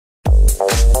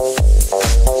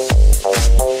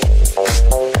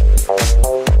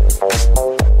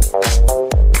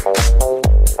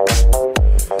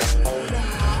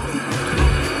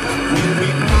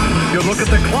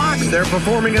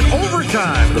performing in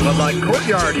overtime. The Bud Light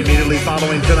Courtyard immediately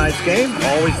following tonight's game.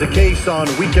 Always the case on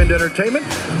Weekend Entertainment.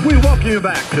 We welcome you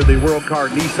back to the World Car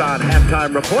Nissan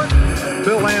Halftime Report.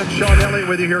 Bill and Sean Elliott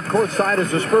with you here courtside as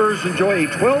the Spurs enjoy a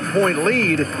 12-point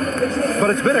lead. But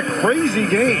it's been a crazy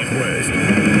game.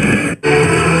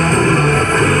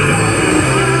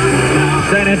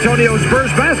 San Antonio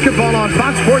Spurs basketball on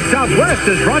Fox Sports Southwest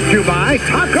is brought to you by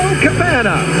Taco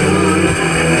Cabana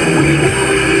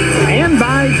and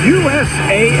by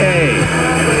USAA.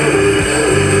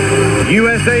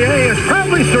 USAA is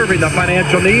proudly serving the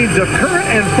financial needs of current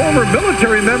and former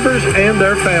military members and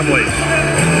their families.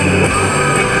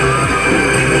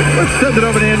 Let's send it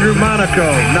over to Andrew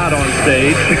Monaco, not on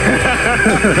stage.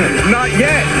 Not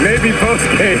yet. Maybe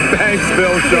post-game. Thanks,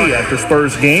 Bill. Sean. After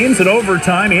Spurs games and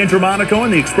overtime, Andrew Monaco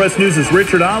and the Express News'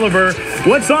 Richard Oliver.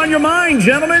 What's on your mind,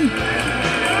 gentlemen?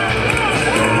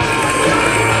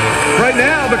 Right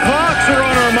now, the clocks are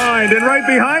on our mind, and right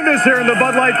behind us here in the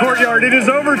Bud Light Courtyard, it is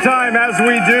overtime as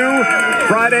we do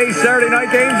Friday, Saturday night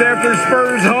games after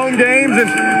Spurs home games, and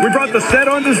we brought the set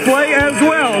on display as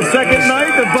well. Second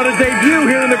night, but a debut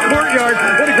here in the Courtyard.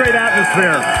 What a great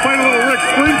atmosphere. Playing a little Rick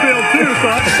Springfield, too, so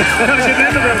I'm kind of getting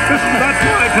into this. That's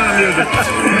my kind of music.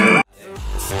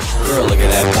 Girl, look at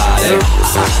that body.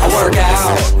 I work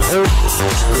out.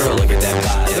 Girl, look at that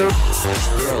body.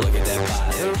 Girl, look at that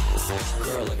body.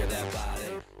 Girl, look at that body.